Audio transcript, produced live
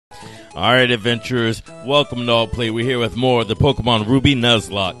All right, adventurers, welcome to All Play. We're here with more of the Pokemon Ruby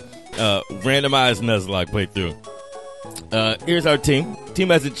Nuzlocke, randomized Nuzlocke playthrough. Here's our team. Team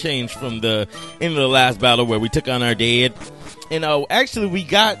hasn't changed from the end of the last battle where we took on our dad. And actually, we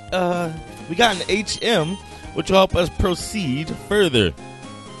got an HM, which will help us proceed further.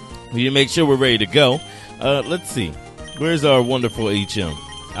 We need to make sure we're ready to go. Let's see. Where's our wonderful HM?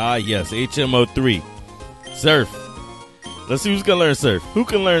 Ah, yes, HM03. Surf. Let's see who's going to learn Surf. Who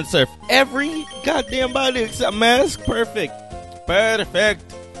can learn Surf? Every goddamn body except Mask. Perfect.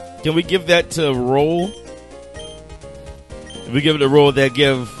 Perfect. Can we give that to Roll? If we give it a Roll,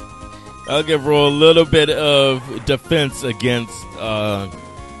 I'll give Roll a little bit of defense against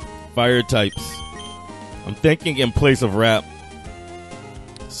fire types. I'm thinking in place of Wrap.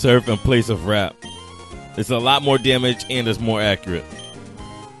 Surf in place of Wrap. It's a lot more damage and it's more accurate.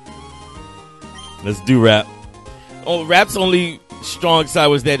 Let's do Wrap. Oh, Wrap's only strong side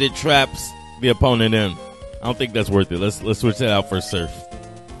was that it traps the opponent in. I don't think that's worth it. Let's switch that out for Surf.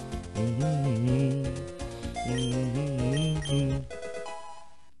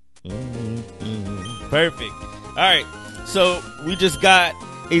 Perfect. Alright, so we just got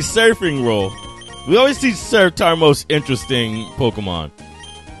a surfing roll. We always see Surf to our most interesting Pokemon.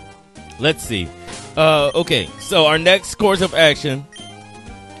 Let's see. Okay, so our next course of action,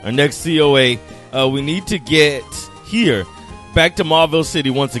 our next COA, we need to get here back to Mauville City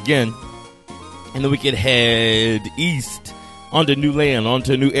once again, and then we can head east onto new land,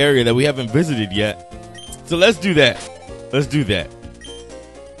 onto a new area that we haven't visited yet. So let's do that. Let's do that.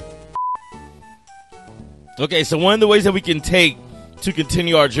 Okay, so one of the ways that we can take to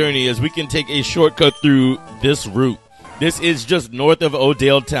continue our journey is we can take a shortcut through this route. This is just north of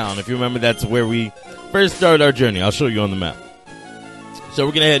Odale Town. If you remember, that's where we first started our journey. I'll show you on the map. So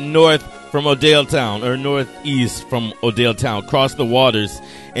we're going to head north from Odale Town, or northeast from Odale Town, cross the waters.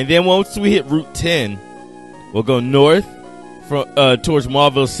 And then once we hit Route 10, we'll go north from, towards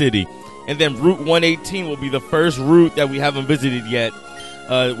Mauville City. And then Route 118 will be the first route that we haven't visited yet,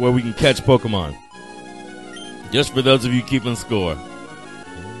 where we can catch Pokemon. Just for those of you keeping score.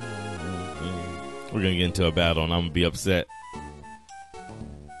 We're going to get into a battle, and I'm going to be upset.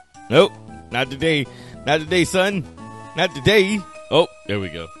 Nope, not today. Not today, son. Not today. Oh, there we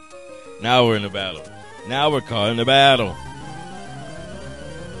go. Now we're in a battle. Now we're caught in a battle.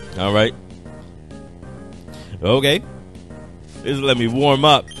 All right. Okay. This is let me warm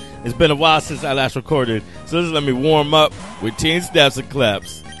up. It's been a while since I last recorded, so this is let me warm up with 10 steps and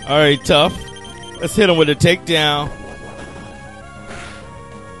claps. All right, tough. Let's hit him with a takedown.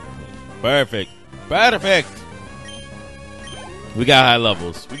 Perfect. Perfect. We got high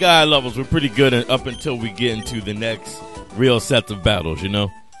levels. We're pretty good up until we get into the next real set of battles, you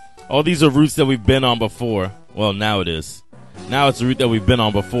know? All these are routes that we've been on before. Well, now it is. Now it's a route that we've been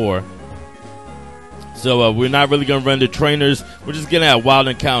on before. So we're not really going to run into trainers. We're just getting at wild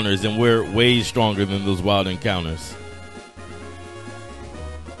encounters, and we're way stronger than those wild encounters.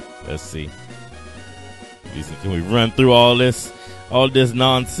 Let's see. Can we run through all this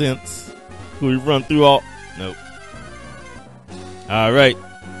nonsense? Can we run through all? Nope. All right.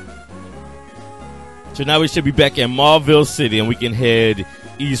 So now we should be back in Mauville City, and we can head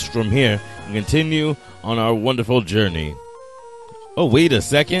east from here and continue on our wonderful journey. Oh, wait a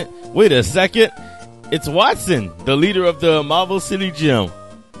second. It's Watson, the leader of the Mauville City Gym.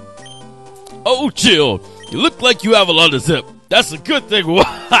 Oh, chill. You look like you have a lot of zip. That's a good thing.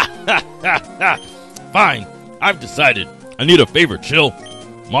 Fine. I've decided. I need a favor, Chill.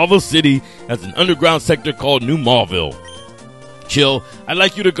 Mauville City has an underground sector called New Mauville. Chill, I'd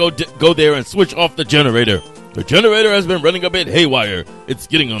like you to go there and switch off the generator. The generator has been running a bit haywire. It's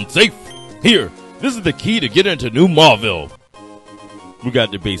getting unsafe. Here, this is the key to get into New Mauville. We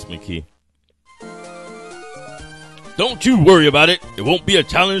got the basement key. Don't you worry about it. It won't be a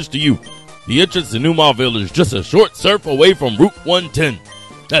challenge to you. The entrance to New Mauville is just a short surf away from Route 110.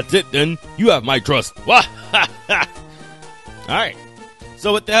 That's it, then. You have my trust. All right.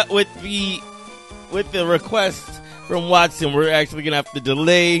 So with the request from Watson, we're actually going to have to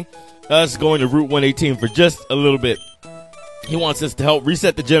delay us going to Route 118 for just a little bit. He wants us to help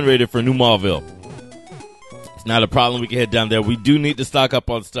reset the generator for New Mauville. It's not a problem. We can head down there. We do need to stock up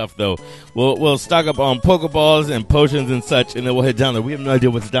on stuff, though. We'll stock up on Pokeballs and potions and such, and then we'll head down there. We have no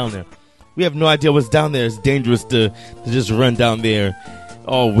idea what's down there. It's dangerous to just run down there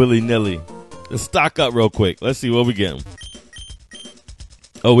all willy-nilly. Let's stock up real quick. Let's see what we get.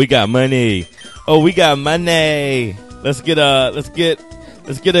 Oh, we got money. Let's get a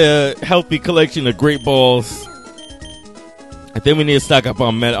healthy collection of Great Balls. I think we need to stock up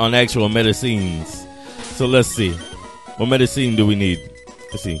on actual medicines. So let's see. What medicine do we need?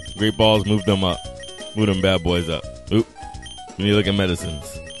 Let's see. Great balls, move them up. Move them bad boys up. Oop. We need to look at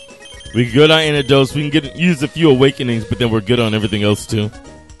medicines. We good on antidotes. We can use a few awakenings, but then we're good on everything else too.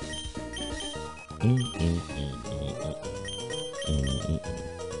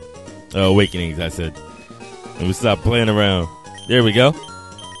 Awakenings, I said. And we stop playing around. There we go.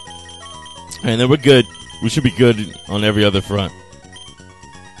 And then we're good. We should be good on every other front.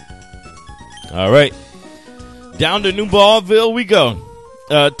 All right. Down to New Mauville we go.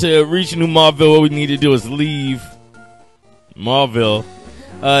 To reach New Mauville, what we need to do is leave Mauville.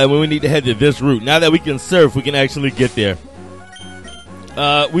 And we need to head to this route. Now that we can surf, we can actually get there.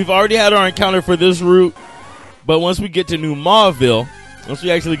 We've already had our encounter for this route. But once we get to New Mauville, once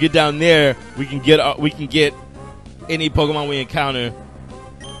we actually get down there, we can get any Pokemon we encounter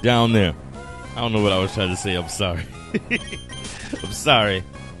down there. I don't know what I was trying to say. I'm sorry. I'm sorry.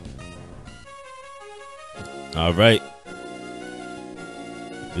 All right.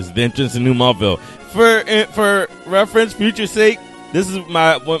 This is the entrance to New Mauville. For reference, future's sake, this is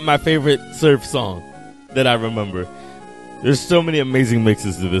my favorite surf song that I remember. There's so many amazing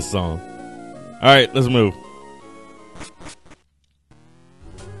mixes to this song. All right, let's move.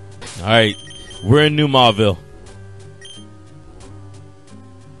 All right, we're in New Mauville.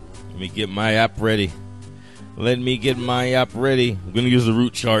 Let me get my app ready. I'm going to use the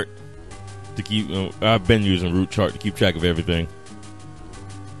route chart to keep. I've been using route chart to keep track of everything.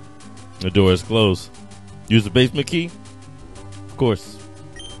 The door is closed. Use the basement key. Of course.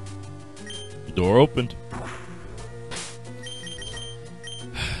 The door opened.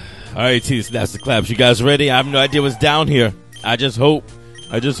 All right, T, that's the claps. You guys ready? I have no idea what's down here. I just hope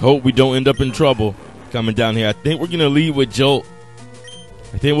we don't end up in trouble coming down here. I think we're gonna lead with Jolt.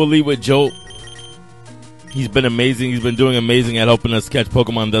 He's been amazing. He's been doing amazing at helping us catch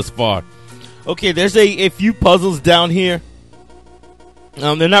Pokemon thus far. Okay, there's a few puzzles down here.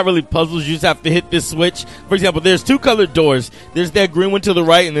 They're not really puzzles. You just have to hit this switch. For example, there's two colored doors. There's that green one to the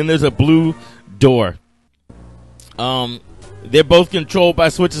right, and then there's a blue door. They're both controlled by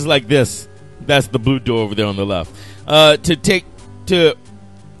switches like this. That's the blue door over there on the left. To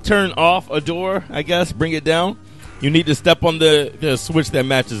turn off a door, I guess, bring it down, you need to step on the switch that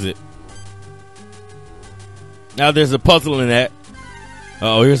matches it. Now there's a puzzle in that.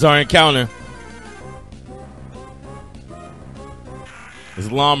 Uh-oh, here's our encounter. It's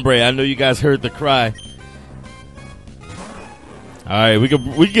Lombre. I know you guys heard the cry. All right, we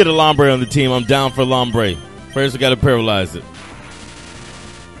can get a Lombre on the team. I'm down for Lombre. First, we got to paralyze it.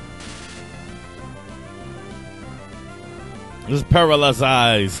 It's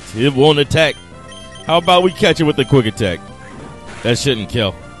paralyzed. It won't attack. How about we catch it with a quick attack? That shouldn't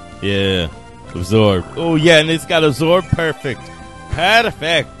kill. Yeah. Absorb. Oh, yeah, and it's got absorb. Perfect.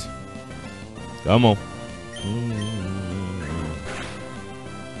 Perfect. Come on.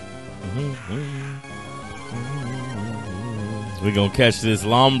 We're going to catch this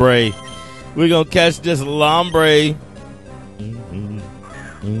Lombre. We got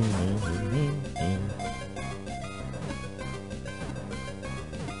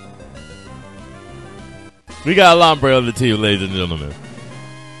a Lombre on the team, ladies and gentlemen.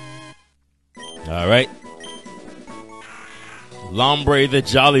 All right. Lombre, the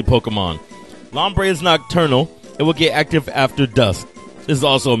jolly Pokemon. Lombre is nocturnal. It will get active after dusk. This is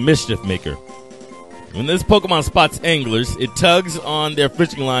also a mischief maker. When this Pokemon spots anglers, it tugs on their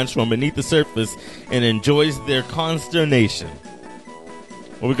fishing lines from beneath the surface and enjoys their consternation.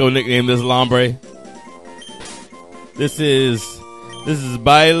 What we gonna nickname this Lombre? This is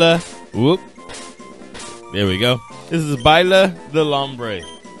Baila. Whoop. There we go. This is Baila the Lombre.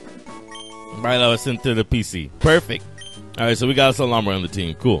 Baila was sent to the PC. Perfect. All right, so we got some Lombre on the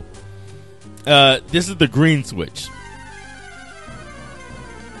team. Cool. This is the green switch.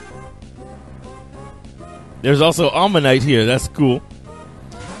 There's also Almanite here. That's cool.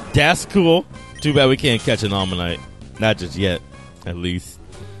 That's cool. Too bad we can't catch an Almanite. Not just yet, at least.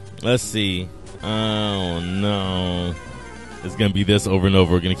 Let's see. Oh, no. It's going to be this over and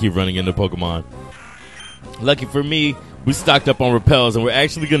over. We're going to keep running into Pokemon. Lucky for me, we stocked up on repels, and we're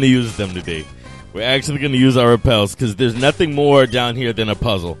actually going to use them today. We're actually going to use our repels, because there's nothing more down here than a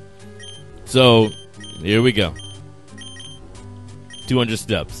puzzle. So, here we go. 200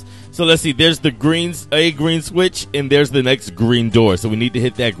 steps. So let's see, there's the green switch, and there's the next green door. So we need to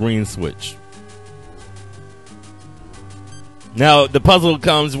hit that green switch. Now, the puzzle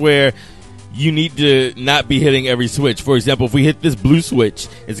comes where you need to not be hitting every switch. For example, if we hit this blue switch,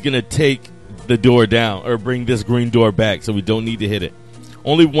 it's going to take the door down or bring this green door back, so we don't need to hit it.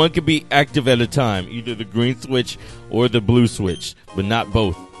 Only one can be active at a time, either the green switch or the blue switch, but not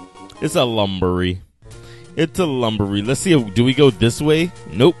both. It's a Lombre. It's a Lumberry. Let's see. Do we go this way?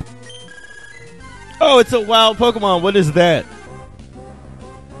 Nope. Oh, it's a wild Pokemon. What is that?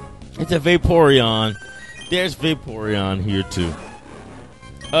 It's a Vaporeon. There's Vaporeon here, too.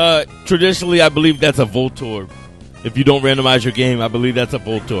 Traditionally, I believe that's a Voltorb. If you don't randomize your game, I believe that's a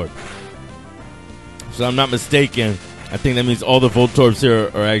Voltorb. So I'm not mistaken. I think that means all the Voltorbs here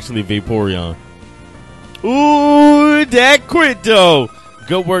are actually Vaporeon. Ooh, that crit, though.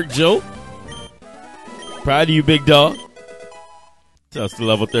 Good work, Joe. Proud of you, big dog. So it's to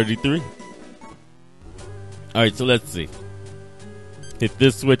level 33. All right, so let's see. Hit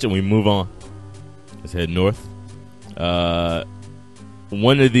this switch and we move on. Let's head north.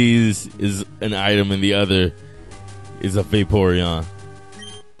 One of these is an item and the other is a Vaporeon.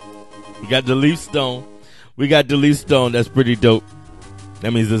 We got the Leaf Stone. That's pretty dope.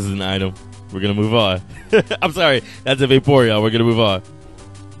 That means this is an item. We're going to move on. I'm sorry. That's a Vaporeon. We're going to move on.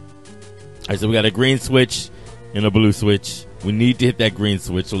 All right, so we got a green switch and a blue switch. We need to hit that green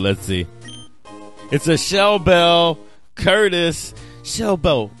switch, so let's see. It's a Shell Bell. Curtis. Shell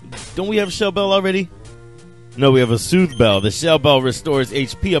Bell. Don't we have Shell Bell already? No, we have a Soothe Bell. The Shell Bell restores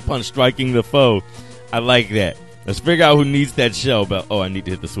HP upon striking the foe. I like that. Let's figure out who needs that Shell Bell. Oh, I need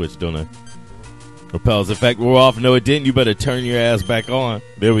to hit the switch, don't I? Repels. In fact, we're off. No, it didn't. You better turn your ass back on.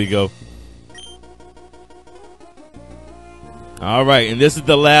 There we go. All right, and this is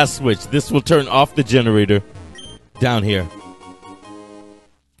the last switch. This will turn off the generator down here.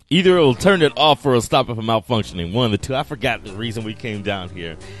 Either it will turn it off or it'll stop it from malfunctioning. One of the two. I forgot the reason we came down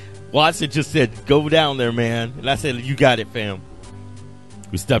here. Watson just said, go down there, man. And I said, you got it, fam.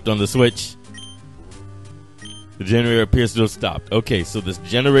 We stepped on the switch. The generator appears to have stopped. Okay, so this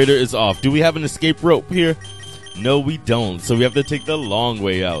generator is off. Do we have an escape rope here? No, we don't. So we have to take the long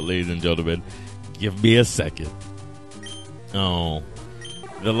way out, ladies and gentlemen. Give me a second. Oh,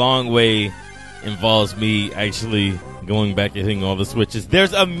 the long way involves me actually going back and hitting all the switches.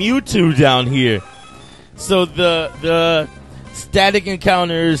 There's a Mewtwo down here. So the static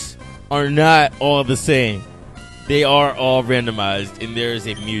encounters are not all the same. They are all randomized, and there is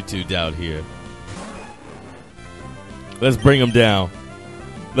a Mewtwo down here. Let's bring him down.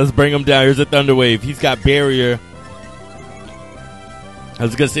 Here's a Thunder Wave. He's got barrier. I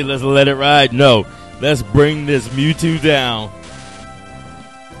was going to say let's let it ride. No. Let's bring this Mewtwo down.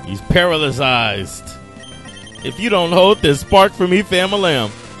 He's paralyzed. If you don't hold this spark for me, fam-a-lam.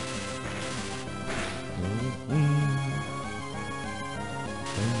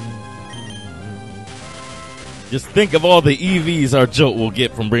 Just think of all the EVs our jolt will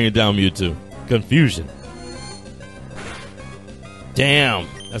get from bringing down Mewtwo. Confusion. Damn.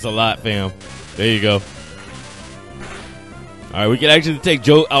 That's a lot, fam. There you go. All right, we can actually take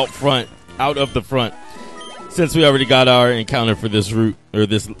Joe out of the front, since we already got our encounter for this route, or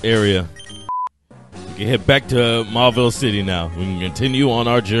this area. We can head back to Marville City now. We can continue on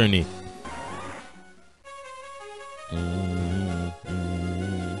our journey.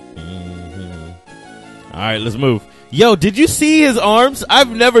 Alright, let's move. Yo, did you see his arms? I've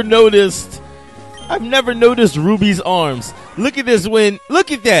never noticed Ruby's arms. Look at this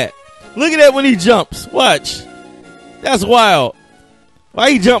look at that. Look at that when he jumps. Watch. That's wild. Why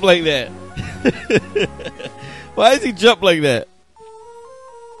he jump like that? Why does he jump like that?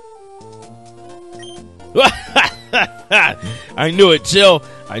 I knew it, Chill.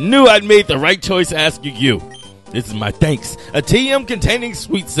 I knew I'd made the right choice asking you. This is my thanks. A TM containing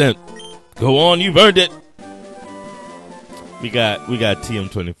sweet scent. Go on, you've earned it. We got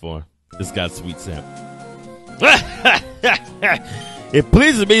TM24. This got sweet scent. It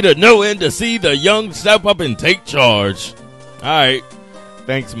pleases me to no end to see the young step up and take charge. All right.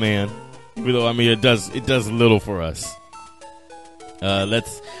 Thanks, man. Even though, I mean, it does little for us.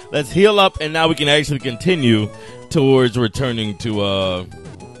 Let's heal up, and now we can actually continue towards returning to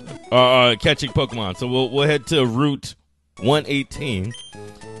catching Pokemon. So we'll head to Route 118, and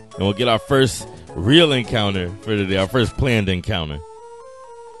we'll get our first real encounter for today. Our first planned encounter.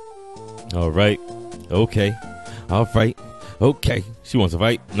 All right. Okay. All right. Okay. She wants to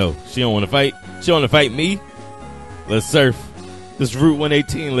fight. No, she don't want to fight. She want to fight me. Let's surf. This Route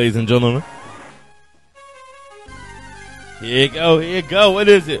 118, ladies and gentlemen. Here you go. What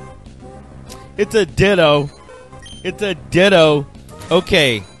is it? It's a Ditto.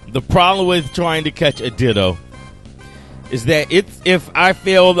 Okay, the problem with trying to catch a Ditto is that if I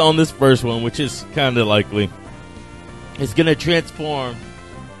failed on this first one, which is kind of likely, it's going to transform.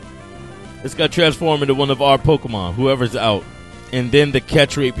 It's going to transform into one of our Pokemon, whoever's out. And then the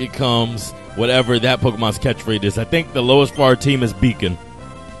catch rate becomes whatever that Pokemon's catch rate is. I think the lowest for our team is Beacon.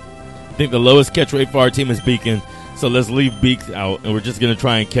 So let's leave Beak out, and we're just going to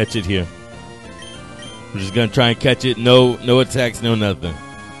try and catch it here. We're just gonna try and catch it. No attacks, no nothing.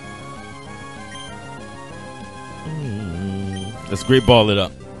 Let's great ball it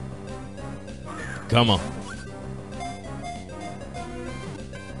up. Come on.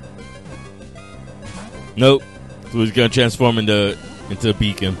 Nope. So he's gonna transform into a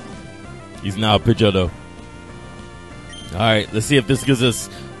beacon. He's now a Pidgeotto. All right, let's see if this gives us.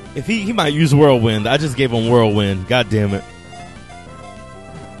 If he might use Whirlwind. I just gave him Whirlwind. God damn it.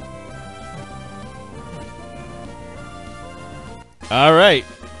 All right,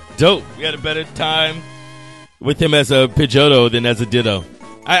 dope. We had a better time with him as a Pidgeotto than as a Ditto.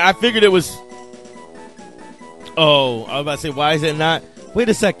 I figured it was. Oh, I was about to say, why is it not? Wait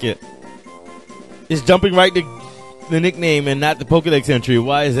a second. It's jumping right to the nickname and not the Pokedex entry.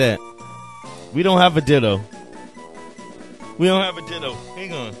 Why is that? We don't have a Ditto. We don't have a Ditto.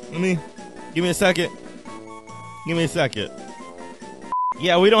 Hang on. Give me a second. Give me a second.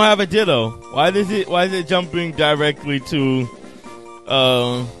 Yeah, we don't have a Ditto. Why is it jumping directly to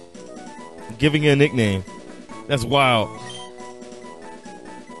giving it a nickname? That's wild.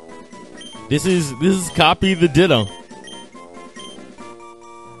 This is copy the Ditto.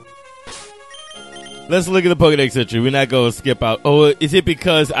 Let's look at the Pokedex entry. We're not going to skip out. Oh, is it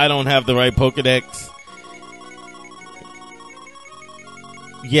because I don't have the right Pokedex?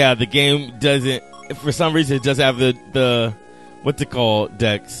 Yeah, the game doesn't. For some reason, it does have the what's it called?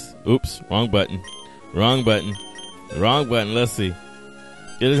 Dex. Oops, wrong button. Wrong button. Wrong button. Let's see.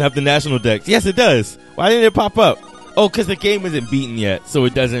 It doesn't have the national Dex. Yes, it does. Why didn't it pop up? Oh, because the game isn't beaten yet, so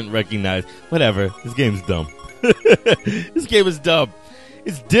it doesn't recognize. Whatever. This game's dumb. This game is dumb.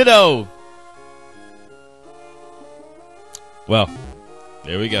 It's Ditto. Well,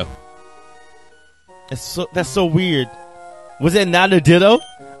 there we go. That's so weird. Was it not a Ditto?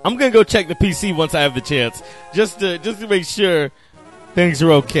 I'm gonna go check the PC once I have the chance, just to make sure things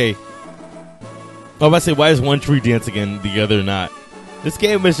are okay. Oh, I was about to say, why is one tree dancing and the other not? This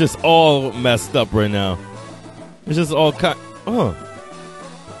game is just all messed up right now. It's just all Oh,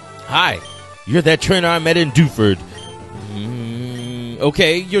 hi. You're that trainer I met in Dewford.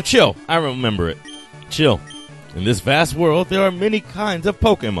 Okay, you're Chill. I remember it. Chill. In this vast world, there are many kinds of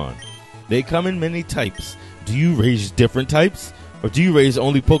Pokemon. They come in many types. Do you raise different types? Or do you raise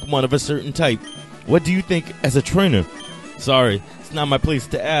only Pokemon of a certain type? What do you think as a trainer? Sorry, it's not my place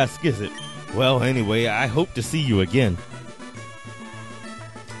to ask, is it? Well, anyway, I hope to see you again.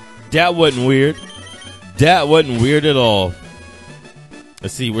 That wasn't weird. That wasn't weird at all.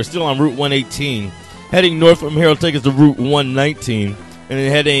 Let's see, we're still on Route 118. Heading north from here will take us to Route 119. And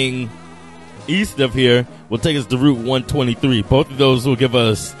then heading east of here will take us to Route 123. Both of those will give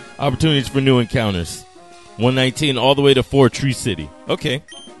us opportunities for new encounters. 119 all the way to Four Tree City. Okay.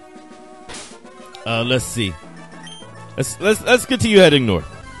 Let's see. Let's continue heading north.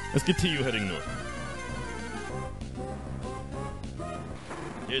 Let's continue heading north.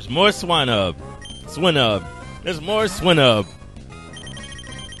 There's more Swinub. Swinub. There's more Swinub.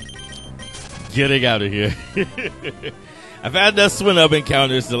 Getting out of here. I've had enough Swinub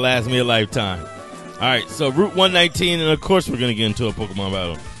encounters to last me a lifetime. Alright, so Route 119, and of course we're going to get into a Pokemon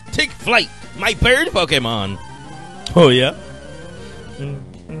battle. Take flight, my bird Pokemon. Oh, yeah?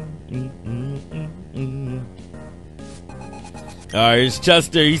 Alright, it's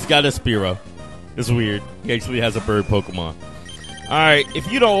Chester. He's got a Spearow. It's weird. He actually has a bird Pokemon. Alright,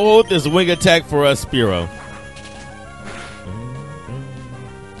 if you don't hold this wing attack for us, Spearow.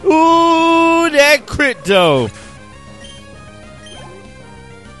 Ooh, that crit though.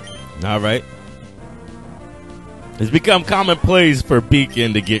 Alright. It's become commonplace for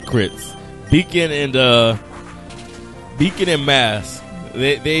Beacon to get crits. Beacon and Mass.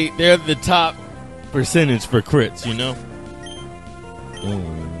 They're the top percentage for crits, you know?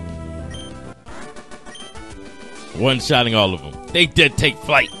 One-shotting all of them. They did take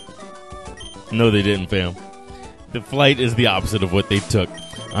flight. No, they didn't, fam. The flight is the opposite of what they took.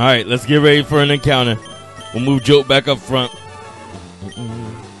 Alright, let's get ready for an encounter. We'll move Jolt back up front.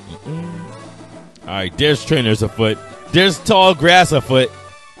 Alright, there's trainers afoot. There's tall grass afoot.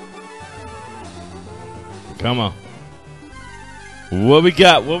 Come on. What we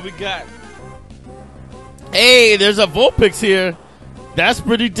got? What we got? Hey, there's a Vulpix here. That's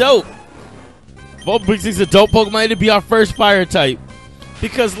pretty dope. Vulpix is a dope Pokemon to be our first fire type.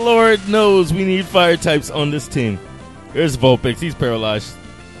 Because Lord knows we need fire types on this team. There's Vulpix. He's paralyzed.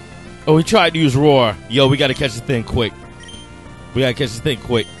 Oh, he tried to use Roar. Yo, we got to catch this thing quick. We got to catch this thing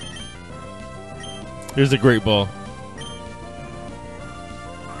quick. Here's a great ball.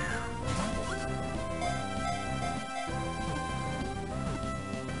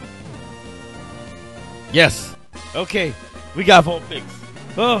 Yes. Okay. We got Vulpix.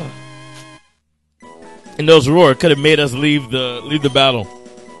 Oh. And those roar could have made us leave the battle.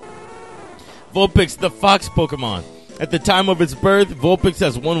 Vulpix, the fox Pokemon. At the time of its birth, Vulpix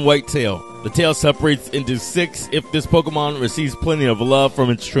has one white tail. The tail separates into 6 if this Pokemon receives plenty of love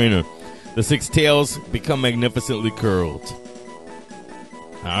from its trainer. The 6 tails become magnificently curled.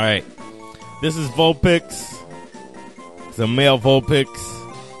 Alright. This is Vulpix. It's a male Vulpix.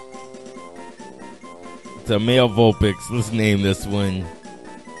 It's a male Vulpix. Let's name this one.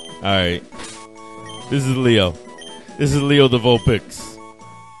 Alright. This is Leo. This is Leo the Vulpix.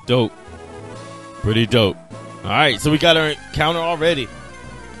 Dope. Pretty dope. Alright, so we got our counter already.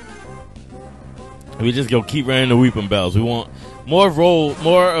 We just gonna keep running the weeping bells. We want more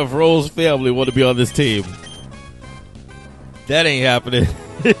of Roll's family want to be on this team. That ain't happening.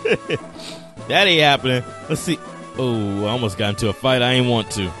 That ain't happening. Let's see. Oh, I almost got into a fight. I ain't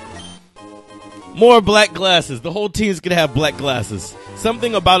want to. More black glasses. The whole team's gonna have black glasses.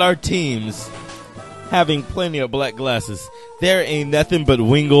 Something about our teams having plenty of black glasses. There ain't nothing but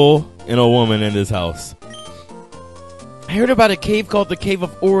Wingull and a woman in this house. I heard about a cave called the Cave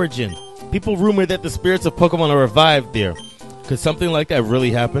of Origin. People rumor that the spirits of Pokemon are revived there. Could something like that really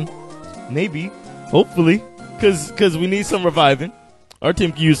happen? Maybe. Hopefully. Because we need some reviving. Our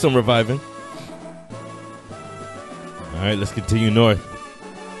team can use some reviving. Alright, let's continue north.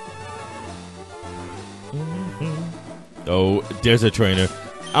 Oh, there's a trainer.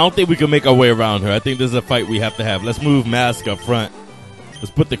 I don't think we can make our way around her. I think this is a fight we have to have. Let's move Mask up front.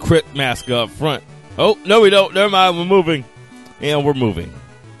 Let's put the crit Mask up front. Oh, no we don't. Never mind, we're moving. And we're moving.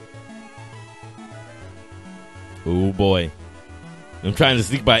 Oh boy. I'm trying to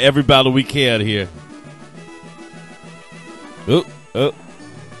sneak by every battle we can here. Oh.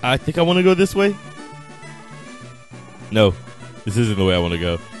 I think I want to go this way. No, this isn't the way I want to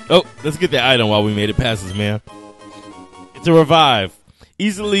go. Oh, let's get the item while we made it past this man. It's a revive.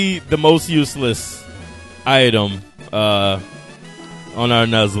 Easily the most useless item on our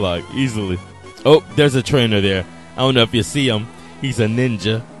Nuzlocke. Easily. Oh, there's a trainer there. I don't know if you see him. He's a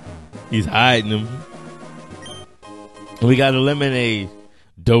ninja. He's hiding him. We got a lemonade.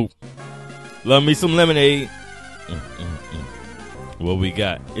 Dope. Love me some lemonade. What we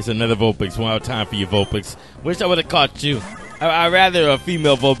got? It's another Vulpix. One out time for you, Vulpix. Wish I would have caught you. I'd rather a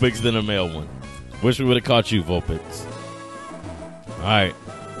female Vulpix than a male one. Wish we would have caught you, Vulpix. Alright.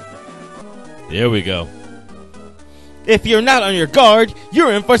 There we go. If you're not on your guard,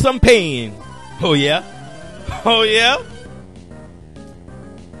 you're in for some pain. Oh, yeah? Oh, yeah?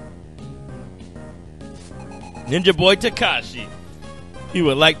 Ninja Boy Takashi. He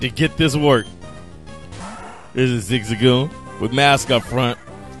would like to get this work. This is Zigzagoon with Mask up front.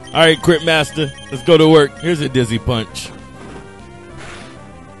 Alright, Crit Master. Let's go to work. Here's a Dizzy Punch.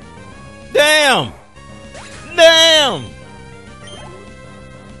 Damn! Damn!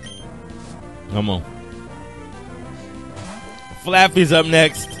 Come on. Flaffy's up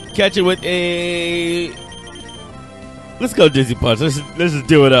next. Catch it with a... Let's go Dizzy Punch. Let's just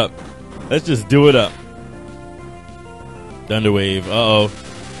do it up. Let's just do it up. Thunderwave. Uh-oh.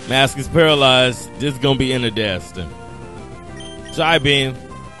 Mask is paralyzed. This is going to be Interdastin. Psybeam.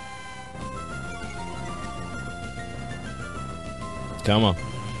 Come on.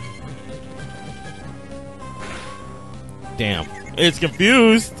 Damn. It's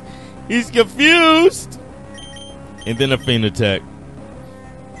confused. He's confused. And then a Feint attack.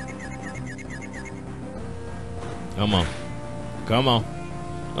 Come on. Come on.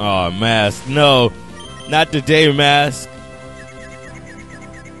 Oh, Mask. No. Not today, Mask.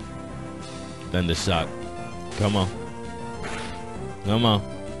 Thunder Shock. Come on. Come on.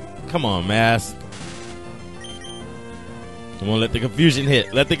 Come on, Mask. Come on, let the confusion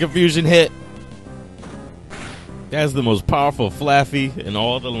hit. Let the confusion hit. That's the most powerful Flaffy in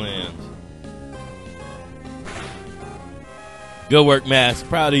all the land. Good work, Mask.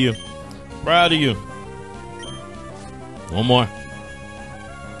 Proud of you. Proud of you. One more.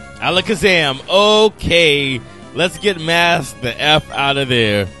 Alakazam. Okay. Let's get Mask the F out of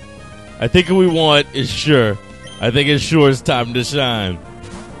there. I think what we want is Sure. I think it's Sure's time to shine.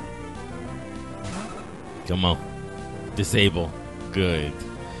 Come on. Disable. Good.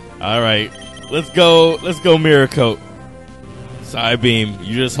 Alright. Let's go Mirror Coat. Psybeam.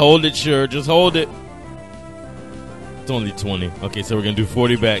 You just hold it, Sure. Just hold it. It's only 20. Okay, so we're going to do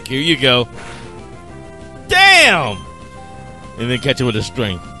 40 back. Here you go. Damn! And then catch it with a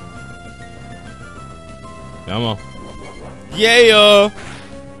strength. Come on. Yeah!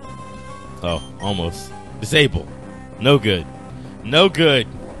 Oh, almost. Disable. No good. No good.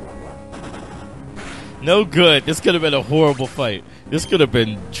 No good. This could have been a horrible fight. This could have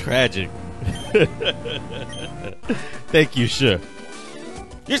been tragic. Thank you, Sure.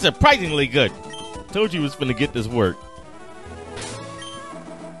 You're surprisingly good. Told you he was finna get this work.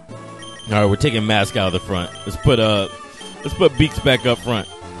 All right, we're taking Mask out of the front. Let's put Beaks back up front.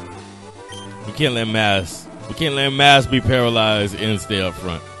 We can't let Mask be paralyzed and stay up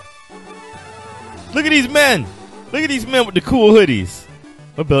front. Look at these men. Look at these men with the cool hoodies.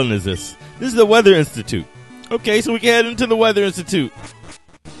 What building is this? This is the Weather Institute. Okay, so we can head into the Weather Institute.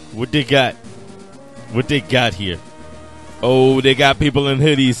 What they got? What they got here? Oh, they got people in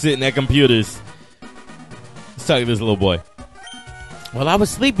hoodies sitting at computers. Let's talk to this little boy. While I was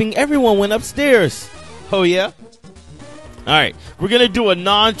sleeping, everyone went upstairs. Oh, yeah? All right, we're going to do a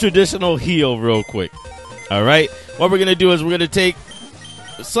non-traditional heal real quick. All right? What we're going to do is we're going to take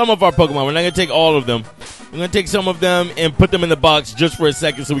some of our Pokemon. We're not going to take all of them. We're going to take some of them and put them in the box just for a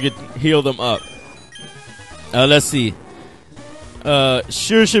second so we can heal them up. Let's see.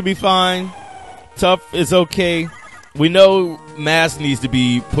 Sure should be fine. Tough is okay. We know Mask needs to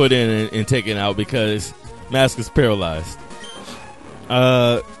be put in and taken out because Mask is paralyzed.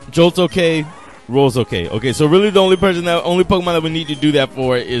 Jolt's okay. Roll's okay. Okay, so really the only Pokemon that we need to do that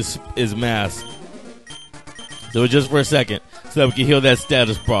for is Mask. So just for a second, so that we can heal that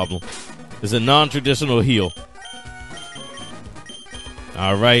status problem. It's a non-traditional heal.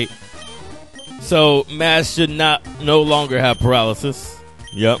 All right. So Mask should no longer have paralysis.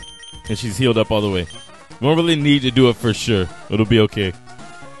 Yep, and she's healed up all the way. We don't really need to do it for sure. It'll be okay.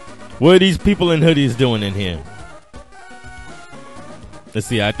 What are these people in hoodies doing in here? Let's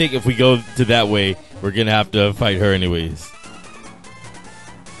see. I think if we go to that way, we're going to have to fight her anyways.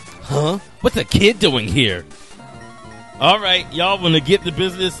 Huh? What's a kid doing here? All right. Y'all want to get the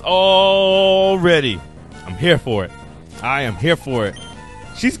business all ready. I'm here for it. I am here for it.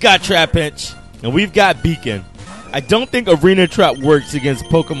 She's got Trapinch, and we've got Beacon. I don't think Arena Trap works against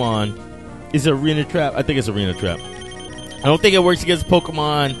Pokemon. Is it Arena Trap? I think it's Arena Trap. I don't think it works against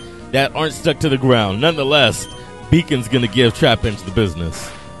Pokemon that aren't stuck to the ground. Nonetheless, Beacon's going to give Trapinch the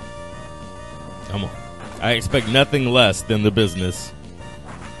business. Come on. I expect nothing less than the business.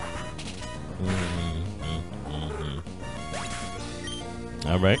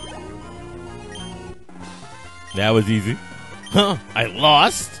 All right. That was easy. Huh? I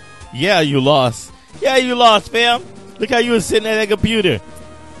lost? Yeah, you lost. Yeah, you lost, fam. Look how you were sitting at that computer.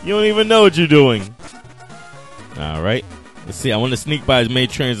 You don't even know what you're doing. All right. Let's see. I want to sneak by as many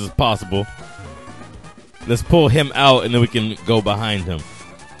trainers as possible. Let's pull him out, and then we can go behind him.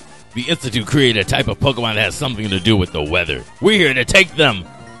 The Institute created a type of Pokemon that has something to do with the weather. We're here to take them.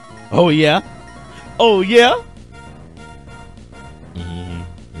 Oh, yeah? Oh, yeah?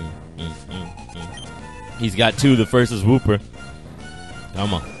 He's got two. The first is Wooper.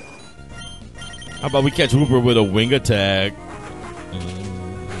 Come on. How about we catch Wooper with a wing attack?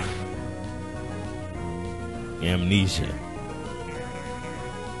 Amnesia.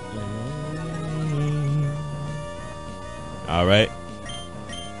 All right.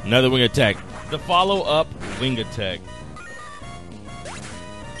 Another wing attack. The follow-up wing attack.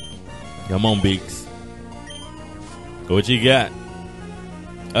 Come on, Beaks. What you got?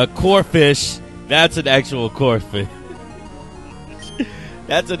 A Corphish. That's an actual Corphish.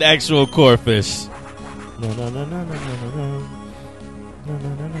 That's an actual Corphish. No.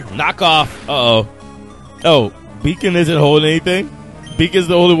 Knock off. Uh-oh. Oh, Beacon isn't holding anything? Beacon's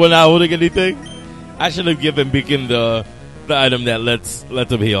the only one not holding anything? I should have given Beacon the item that lets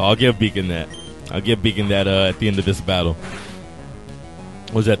him heal. I'll give Beacon that. I'll give Beacon that at the end of this battle.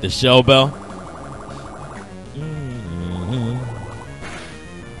 Was that the Shell Bell?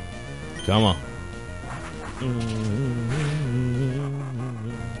 Come on.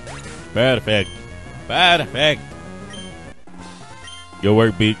 Bad effect. Bad effect. Good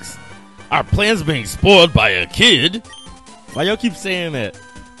work, Beaks. Our plan's being spoiled by a kid. Why y'all keep saying that?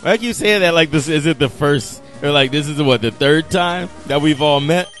 Why y'all keep saying that like this isn't the first, or like this is what, the third time that we've all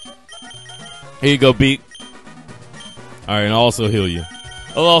met? Here you go, Beak. All right, and I'll also heal you.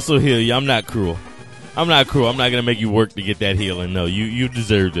 I'll also heal you. I'm not cruel. I'm not cruel. I'm not going to make you work to get that healing. No, you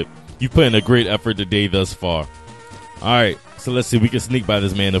deserved it. You put in a great effort today thus far. All right, so let's see. We can sneak by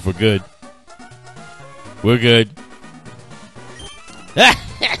this man if we're good. We're good.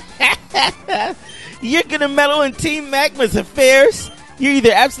 You're going to meddle in Team Magma's affairs? You're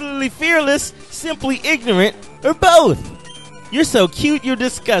either absolutely fearless, simply ignorant, or both. You're so cute, you're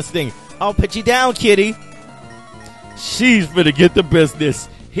disgusting. I'll put you down, kitty. She's gonna get the business.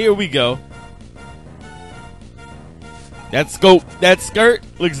 Here we go. That skirt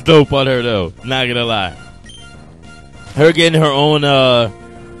looks dope on her though. Not gonna lie. Her getting her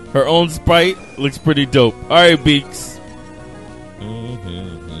own sprite looks pretty dope. All right, Beaks.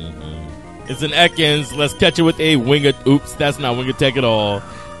 It's an Ekans. Let's catch it with a wing. Oops, that's not wing attack at all.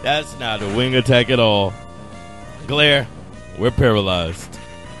 That's not a wing attack at all. Glare. We're paralyzed.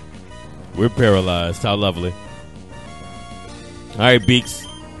 We're paralyzed. How lovely. All right, Beaks.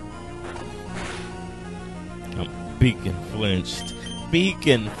 Beacon flinched.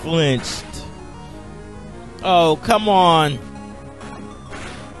 Beacon flinched. Oh, come on.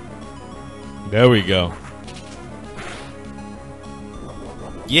 There we go.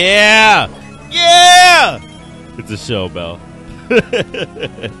 Yeah! Yeah! It's a shell bell.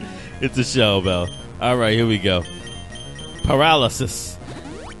 It's a shell bell. All right, here we go. Paralysis.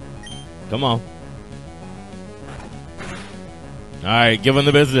 Come on. All right, give him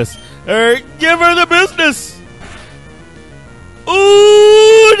the business. All right, give her the business.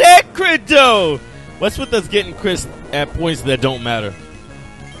 Ooh, that crit though. What's with us getting crits at points that don't matter?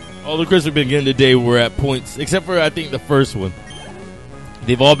 All the crits we've been getting today were at points, except for I think the first one.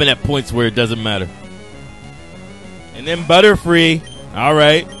 They've all been at points where it doesn't matter. And then Butterfree. All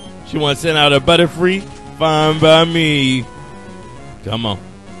right. She wants to send out a Butterfree. Fine by me. Come on.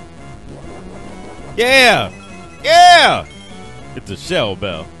 Yeah. Yeah. It's a shell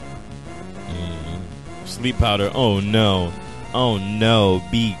bell. Sleep powder. Oh, no. Oh, no.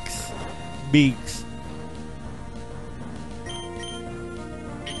 Beaks. Beaks.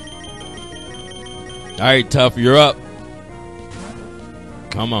 All right, Tough. You're up.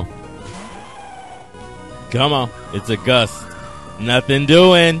 Come on. Come on. It's a gust. Nothing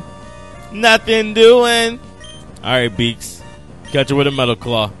doing. Nothing doing. All right, Beaks. Catch her with a Metal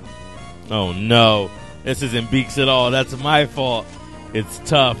Claw. Oh, no. This isn't Beaks at all. That's my fault. It's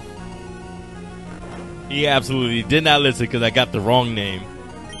Tough. He absolutely did not listen because I got the wrong name.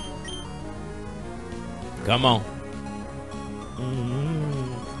 Come on.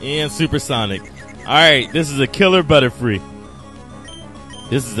 And Supersonic. All right, this is a killer Butterfree.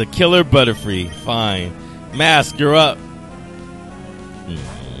 This is a killer Butterfree. Fine. Mask, you're up.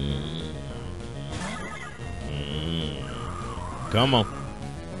 Come on.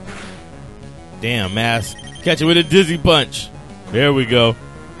 Damn, Mask. Catch it with a Dizzy Punch. There we go.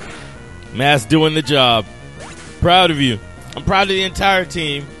 Mask doing the job. Proud of you. I'm proud of the entire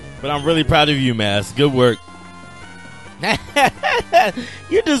team, but I'm really proud of you, Mask. Good work.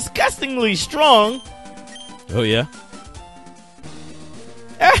 You're disgustingly strong. Oh, yeah?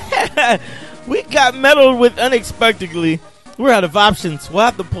 We got meddled with unexpectedly. We're out of options. We'll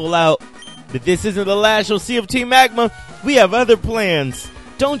have to pull out. But this isn't the last you'll see of Team Magma. We have other plans.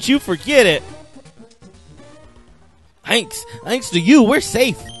 Don't you forget it. Thanks to you, we're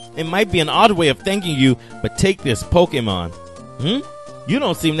safe. It might be an odd way of thanking you, but take this Pokemon. You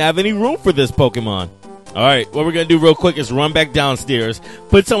don't seem to have any room for this Pokemon. All right, what we're going to do real quick is run back downstairs,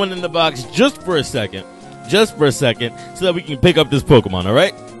 put someone in the box just for a second, so that we can pick up this Pokemon, all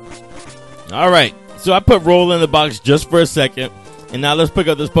right? All right, so I put Roll in the box just for a second, and now let's pick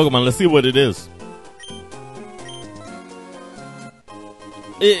up this Pokemon. Let's see what it is.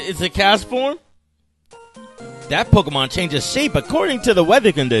 It's a cast form? That Pokemon changes shape according to the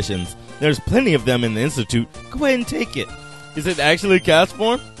weather conditions. There's plenty of them in the Institute. Go ahead and take it. Is it actually a cast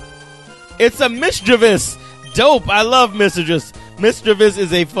form? It's a Mischievous. Dope. I love Mischievous. Mischievous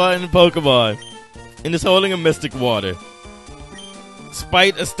is a fun Pokemon. And it's holding a Mystic Water.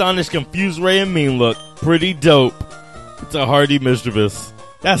 Spite, Astonish, Confused Ray, and Mean Look. Pretty dope. It's a hardy Mischievous.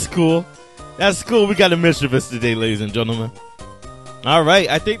 That's cool. That's cool. We got a Mischievous today, ladies and gentlemen. All right,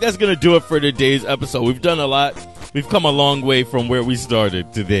 I think that's going to do it for today's episode. We've done a lot. We've come a long way from where we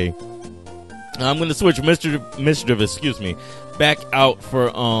started today. I'm going to switch Mischievous, back out for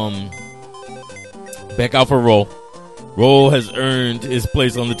Roll. Roll has earned his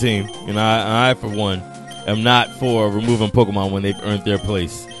place on the team, and I for one, am not for removing Pokemon when they've earned their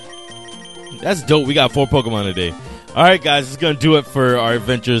place. That's dope. We got 4 Pokemon today. All right, guys, it's going to do it for our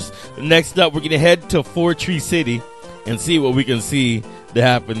adventures. Next up, we're going to head to Four Tree City and see what we can see to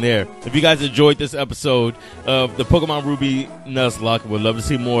happen there. If you guys enjoyed this episode of the Pokemon Ruby Nuzlocke, would love to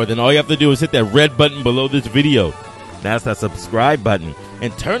see more, then all you have to do is hit that red button below this video. That's that subscribe button.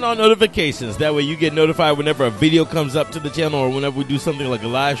 And turn on notifications. That way you get notified whenever a video comes up to the channel or whenever we do something like a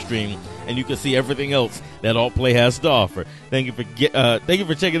live stream, and you can see everything else that Altplay has to offer. Thank you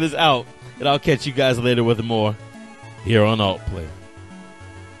for checking this out, and I'll catch you guys later with more here on Altplay.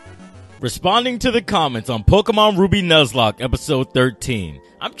 Responding to the comments on Pokemon Ruby Nuzlocke episode 13.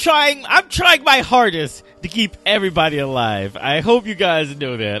 I'm trying my hardest to keep everybody alive. I hope you guys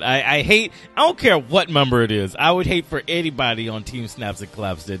know that. I don't care what member it is. I would hate for anybody on Team Snaps and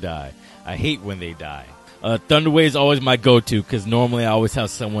Claps to die. I hate when they die. Thunderwave is always my go-to because normally I always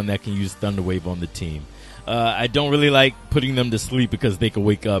have someone that can use Thunderwave on the team. I don't really like putting them to sleep because they can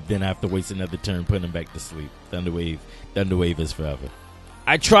wake up, then I have to waste another turn putting them back to sleep. Thunderwave is forever.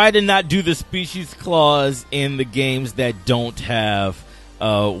 I try to not do the species clause in the games that don't have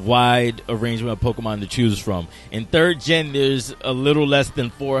a wide arrangement of Pokemon to choose from. In 3rd gen, there's a little less than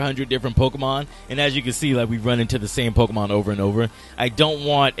 400 different Pokemon, and as you can see, like, we run into the same Pokemon over and over. I don't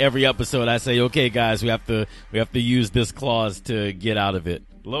want every episode I say, okay, guys, we have to use this clause to get out of it.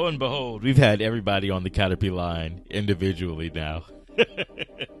 Lo and behold, we've had everybody on the Caterpie line individually now.